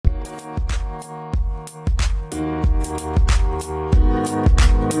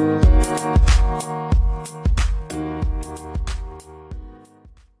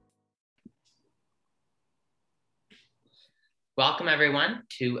everyone,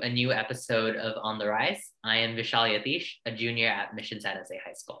 to a new episode of On the Rise. I am Vishal Yatish, a junior at Mission San Jose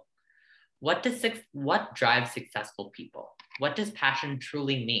High School. What drives successful people? What does passion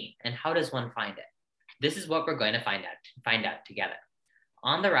truly mean, and how does one find it? This is what we're going to find out together.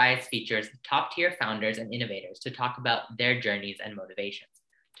 On the Rise features top-tier founders and innovators to talk about their journeys and motivations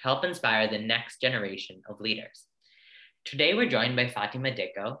to help inspire the next generation of leaders. Today, we're joined by Fatima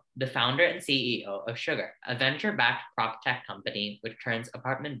Dicko, the founder and CEO of Sugar, a venture-backed prop tech company which turns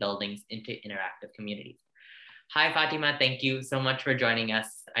apartment buildings into interactive communities. Hi, Fatima. Thank you so much for joining us.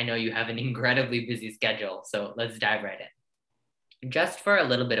 I know you have an incredibly busy schedule, so let's dive right in. Just for a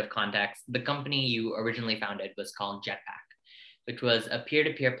little bit of context, the company you originally founded was called Jetpack, which was a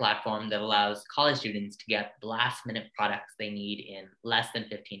peer-to-peer platform that allows college students to get the last-minute products they need in less than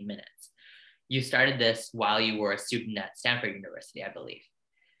 15 minutes. You started this while you were a student at Stanford University, I believe.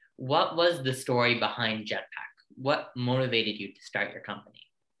 What was the story behind Jetpack? What motivated you to start your company?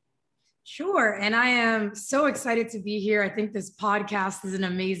 Sure, and I am so excited to be here. I think this podcast is an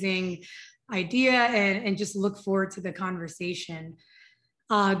amazing idea and just look forward to the conversation.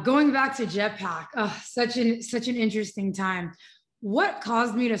 Going back to Jetpack, such an interesting time. What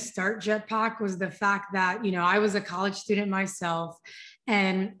caused me to start Jetpack was the fact that, I was a college student myself.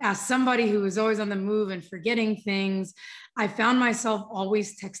 And as somebody who was always on the move and forgetting things, I found myself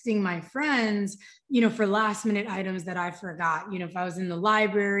always texting my friends, for last minute items that I forgot. If I was in the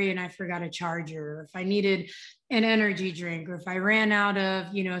library and I forgot a charger, or if I needed an energy drink, or if I ran out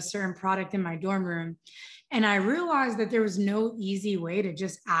of, a certain product in my dorm room. And I realized that there was no easy way to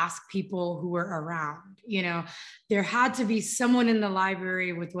just ask people who were around. There had to be someone in the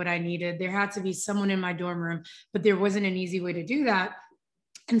library with what I needed. There had to be someone in my dorm room, but there wasn't an easy way to do that.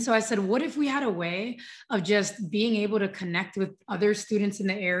 And so I said, what if we had a way of just being able to connect with other students in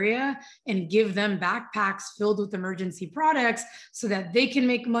the area and give them backpacks filled with emergency products so that they can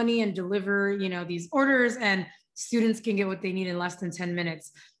make money and deliver, these orders, and students can get what they need in less than 10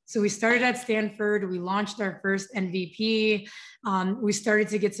 minutes. So we started at Stanford. We launched our first MVP. We started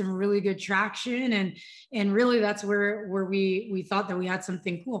to get some really good traction. And really that's where we thought that we had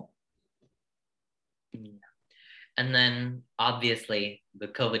something cool. And then obviously the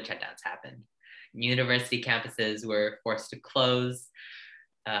COVID shutdowns happened. University campuses were forced to close.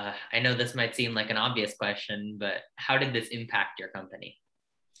 I know this might seem like an obvious question, but how did this impact your company?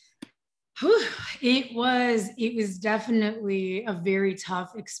 It was definitely a very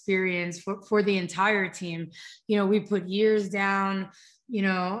tough experience for the entire team. We put years down,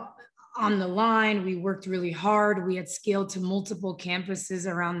 on the line. We worked really hard. We had scaled to multiple campuses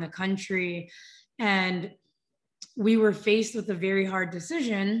around the country. And we were faced with a very hard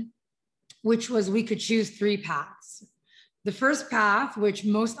decision, which was we could choose three paths. The first path, which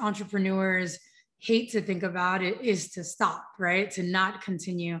most entrepreneurs hate to think about, it is to stop, right? To not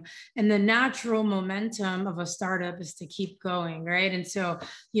continue. And the natural momentum of a startup is to keep going, right? And so,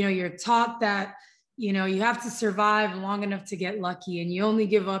 you're taught that, you have to survive long enough to get lucky, and you only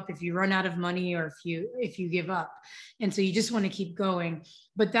give up if you run out of money or if you give up. And so you just want to keep going.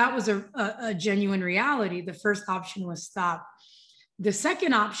 But that was a genuine reality. The first option was stop. The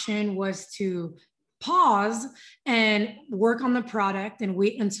second option was to pause and work on the product and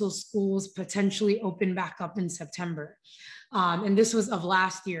wait until schools potentially open back up in September. And this was of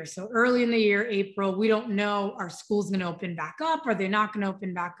last year. So early in the year, April, we don't know, are schools going to open back up? Are they not going to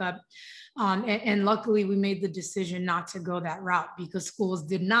open back up? And luckily we made the decision not to go that route because schools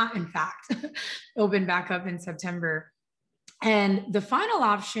did not, in fact, open back up in September. And the final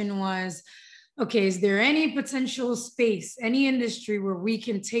option was, okay, is there any potential space, any industry where we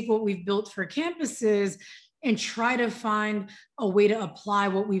can take what we've built for campuses and try to find a way to apply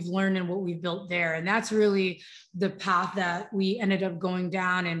what we've learned and what we've built there? And that's really the path that we ended up going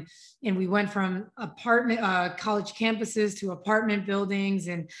down. And we went from college campuses to apartment buildings.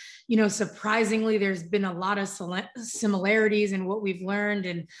 And, surprisingly, there's been a lot of similarities in what we've learned.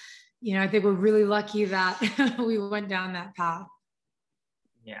 And, I think we're really lucky that we went down that path.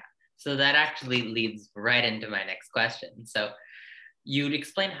 Yeah. So that actually leads right into my next question. So you'd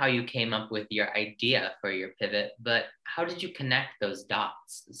explain how you came up with your idea for your pivot, but how did you connect those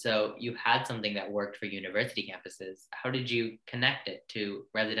dots? So you had something that worked for university campuses. How did you connect it to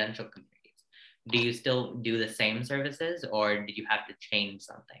residential communities? Do you still do the same services, or did you have to change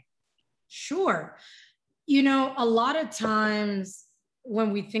something? Sure. A lot of times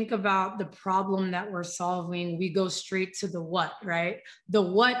when we think about the problem that we're solving, we go straight to the what, right? The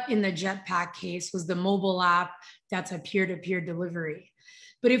what in the Jetpack case was the mobile app that's a peer-to-peer delivery.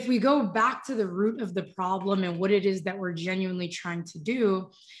 But if we go back to the root of the problem and what it is that we're genuinely trying to do,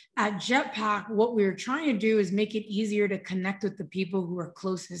 At Jetpack, what we were trying to do is make it easier to connect with the people who are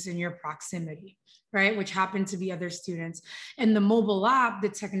closest in your proximity, right? Which happened to be other students. And the mobile app, the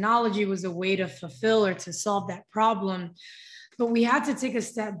technology was a way to fulfill or to solve that problem. But we had to take a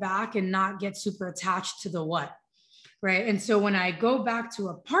step back and not get super attached to the what. Right. And so when I go back to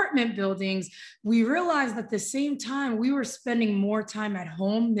apartment buildings, we realized at the same time we were spending more time at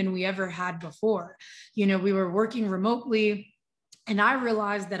home than we ever had before. You know, we were working remotely, and I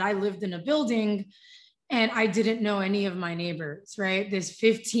realized that I lived in a building and I didn't know any of my neighbors, right? This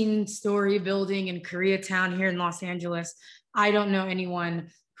 15-story building in Koreatown here in Los Angeles. I don't know anyone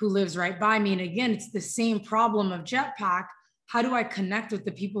who lives right by me. And again, it's the same problem of Jetpack. How do I connect with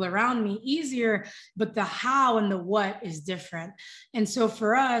the people around me easier? But the how and the what is different. And so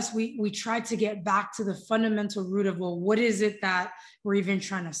for us, we tried to get back to the fundamental root of, well, what is it that we're even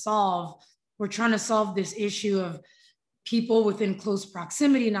trying to solve? We're trying to solve this issue of people within close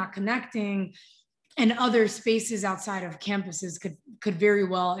proximity not connecting, and other spaces outside of campuses could very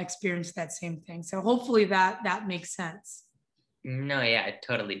well experience that same thing. So hopefully that makes sense. No, yeah, it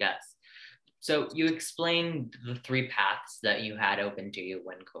totally does. So you explained the three paths that you had open to you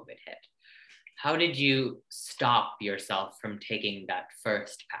when COVID hit. How did you stop yourself from taking that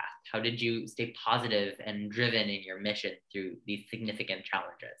first path? How did you stay positive and driven in your mission through these significant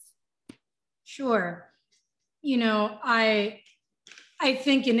challenges? Sure. You know, I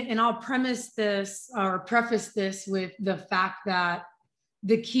think, and I'll premise this or preface this with the fact that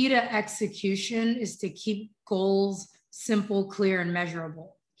the key to execution is to keep goals simple, clear, and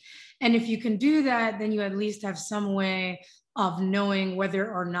measurable. And if you can do that, then you at least have some way of knowing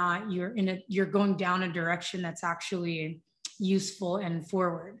whether or not you're going down a direction that's actually useful and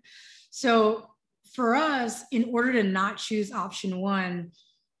forward. So for us, in order to not choose option one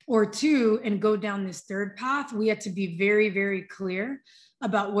or two and go down this third path, we had to be very, very clear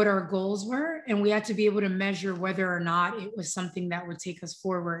about what our goals were. And we had to be able to measure whether or not it was something that would take us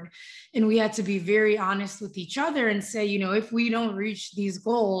forward. And we had to be very honest with each other and say, you know, if we don't reach these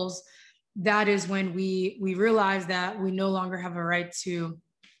goals, that is when we realize that we no longer have a right to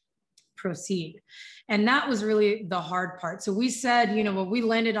proceed. And that was really the hard part. So we said, you know, when we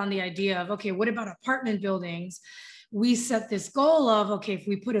landed on the idea of, okay, what about apartment buildings? We set this goal of, okay, if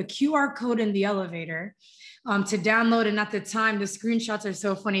we put a QR code in the elevator, to download. And at the time, the screenshots are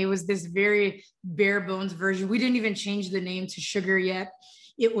so funny. It was this very bare bones version. We didn't even change the name to Sugar yet.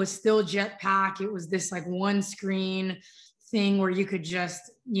 It was still Jetpack. It was this like one screen thing where you could just,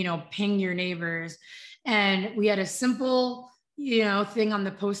 you know, ping your neighbors. And we had a simple, you know, thing on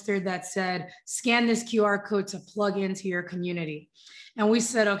the poster that said, scan this QR code to plug into your community. And we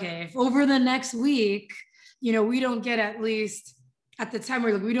said, okay, if over the next week, you know, we don't get at least, at the time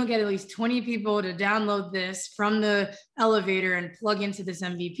we're like, we don't get at least 20 people to download this from the elevator and plug into this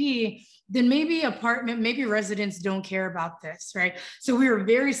MVP, then maybe residents don't care about this, right? So we were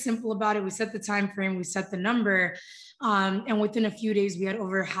very simple about it. We set the time frame, we set the number, and within a few days, we had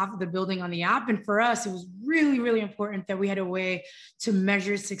over half of the building on the app. And for us, it was really, really important that we had a way to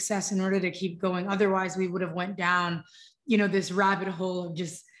measure success in order to keep going. Otherwise, we would have went down, you know, this rabbit hole of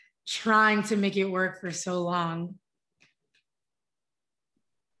just trying to make it work for so long.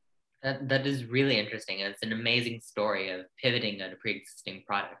 That is really interesting. It's an amazing story of pivoting a pre-existing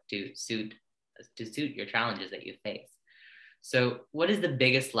product to suit your challenges that you face. So what is the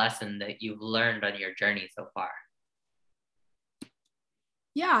biggest lesson that you've learned on your journey so far?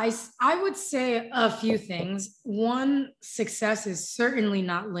 Yeah, I would say a few things. One, success is certainly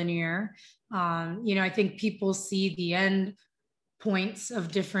not linear. You know, I think people see the end points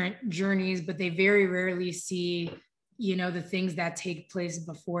of different journeys, but they very rarely see, you know, the things that take place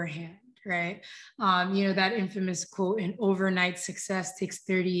beforehand, right? You know, that infamous quote, an overnight success takes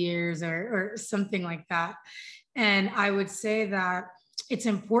 30 years or something like that. And I would say that it's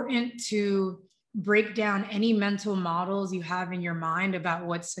important to break down any mental models you have in your mind about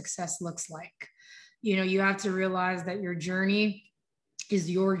what success looks like. You know, you have to realize that your journey is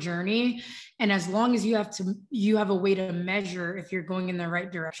your journey. And as long as you have a way to measure if you're going in the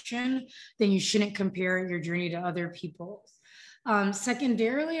right direction, then you shouldn't compare your journey to other people's.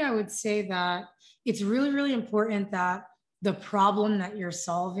 Secondarily, I would say that it's really, really important that the problem that you're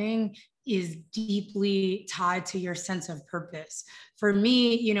solving is deeply tied to your sense of purpose. For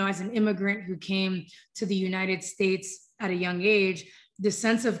me, you know, as an immigrant who came to the United States at a young age, the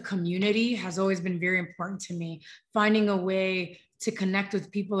sense of community has always been very important to me. Finding a way to connect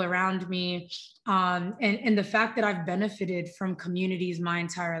with people around me, and the fact that I've benefited from communities my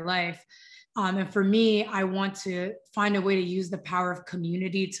entire life. And for me, I want to find a way to use the power of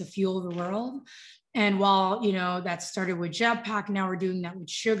community to fuel the world. And while, that started with Jetpack, now we're doing that with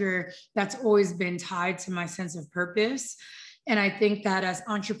Sugar, that's always been tied to my sense of purpose. And I think that as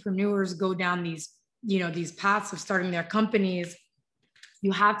entrepreneurs go down these paths of starting their companies,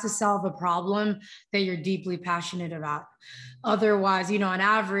 you have to solve a problem that you're deeply passionate about. Otherwise, on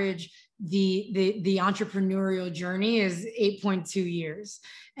average, the entrepreneurial journey is 8.2 years.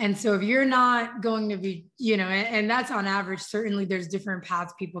 And so if you're not going to be, and that's on average, certainly there's different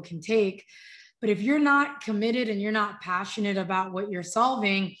paths people can take. But if you're not committed and you're not passionate about what you're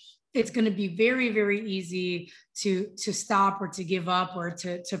solving, it's going to be very, very easy to stop or to give up or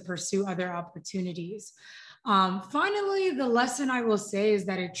to pursue other opportunities. Finally, the lesson I will say is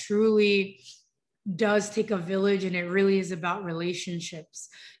that it truly does take a village, and it really is about relationships.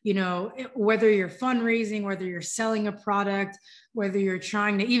 Whether you're fundraising, whether you're selling a product, whether you're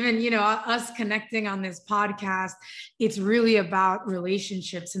trying to even, us connecting on this podcast, it's really about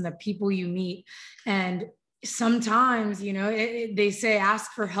relationships and the people you meet. And sometimes, they say,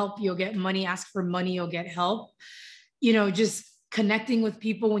 ask for help, you'll get money, ask for money, you'll get help. Just connecting with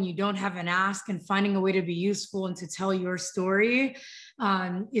people when you don't have an ask and finding a way to be useful and to tell your story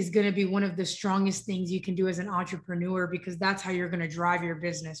is going to be one of the strongest things you can do as an entrepreneur, because that's how you're going to drive your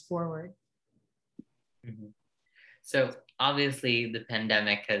business forward. Mm-hmm. So obviously the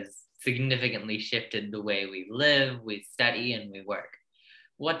pandemic has significantly shifted the way we live, we study, and we work.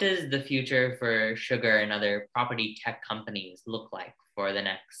 What does the future for Sugar and other property tech companies look like for the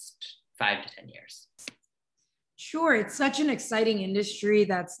next 5 to 10 years? Sure, it's such an exciting industry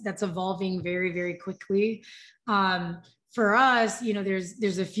that's evolving very, very quickly. For us,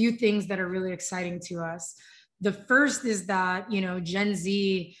 there's a few things that are really exciting to us. The first is that Gen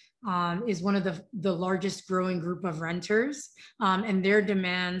Z is one of the largest growing group of renters, and their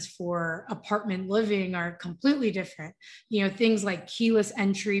demands for apartment living are completely different. Things like keyless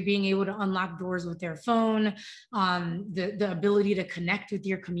entry, being able to unlock doors with their phone, the ability to connect with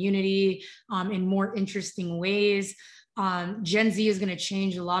your community in more interesting ways. Gen Z is going to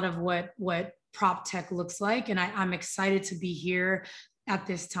change a lot of what prop tech looks like, and I'm excited to be here at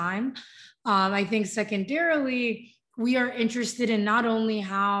this time. I think secondarily, we are interested in not only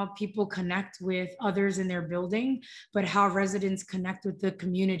how people connect with others in their building, but how residents connect with the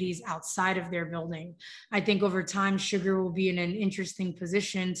communities outside of their building. I think over time, Sugar will be in an interesting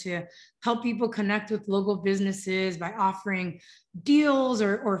position to help people connect with local businesses by offering deals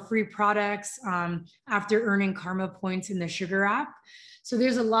or free products after earning Karma points in the Sugar app. So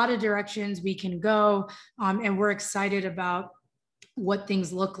there's a lot of directions we can go, and we're excited about what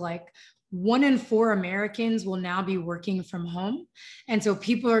things look like. 1 in 4 Americans will now be working from home. And so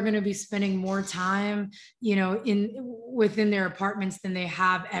people are going to be spending more time, within their apartments than they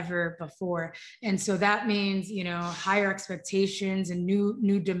have ever before. And so that means, higher expectations and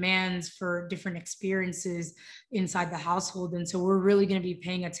new demands for different experiences inside the household. And so we're really going to be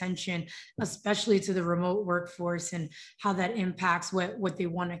paying attention, especially to the remote workforce and how that impacts what they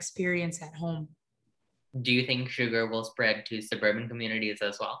want to experience at home. Do you think Sugar will spread to suburban communities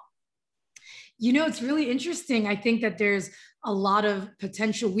as well? It's really interesting. I think that there's a lot of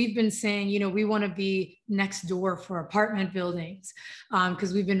potential. We've been saying, we want to be next door for apartment buildings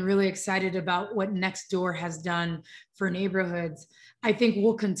because we've been really excited about what Nextdoor has done for neighborhoods. I think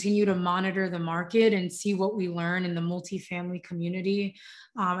we'll continue to monitor the market and see what we learn in the multifamily community.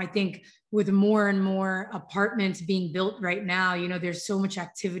 I think with more and more apartments being built right now, there's so much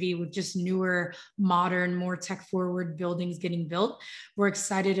activity with just newer, modern, more tech forward buildings getting built. We're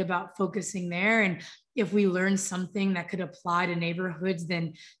excited about focusing there. And if we learn something that could apply to neighborhoods,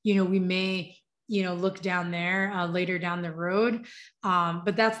 then, we may look down there later down the road.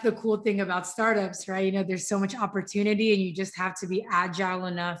 But that's the cool thing about startups, right? There's so much opportunity, and you just have to be agile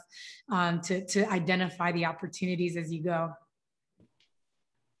enough to identify the opportunities as you go.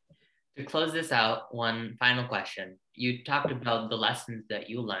 To close this out, one final question. You talked about the lessons that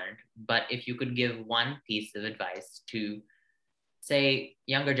you learned, but if you could give one piece of advice to, say,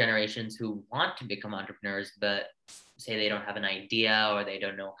 younger generations who want to become entrepreneurs, but say they don't have an idea or they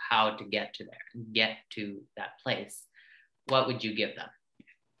don't know how to get to that place, what would you give them?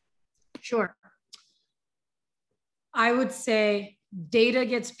 Sure. I would say data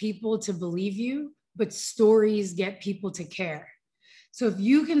gets people to believe you, but stories get people to care. So if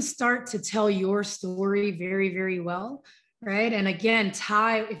you can start to tell your story very, very well, right? And again,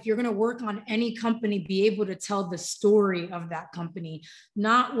 if you're going to work on any company, be able to tell the story of that company,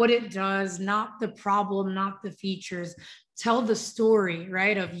 not what it does, not the problem, not the features. Tell the story,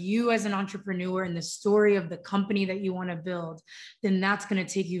 right, of you as an entrepreneur and the story of the company that you want to build, then that's going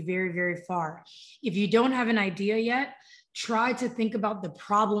to take you very, very far. If you don't have an idea yet, try to think about the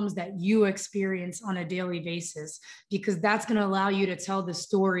problems that you experience on a daily basis, because that's going to allow you to tell the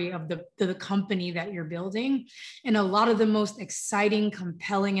story of the company that you're building. And a lot of the most exciting,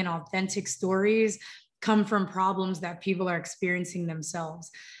 compelling, and authentic stories come from problems that people are experiencing themselves.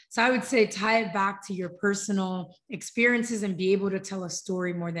 So I would say tie it back to your personal experiences and be able to tell a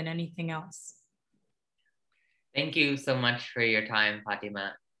story more than anything else. Thank you so much for your time,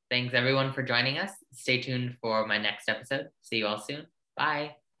 Fatima. Thanks everyone for joining us. Stay tuned for my next episode. See you all soon.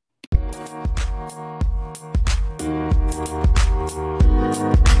 Bye.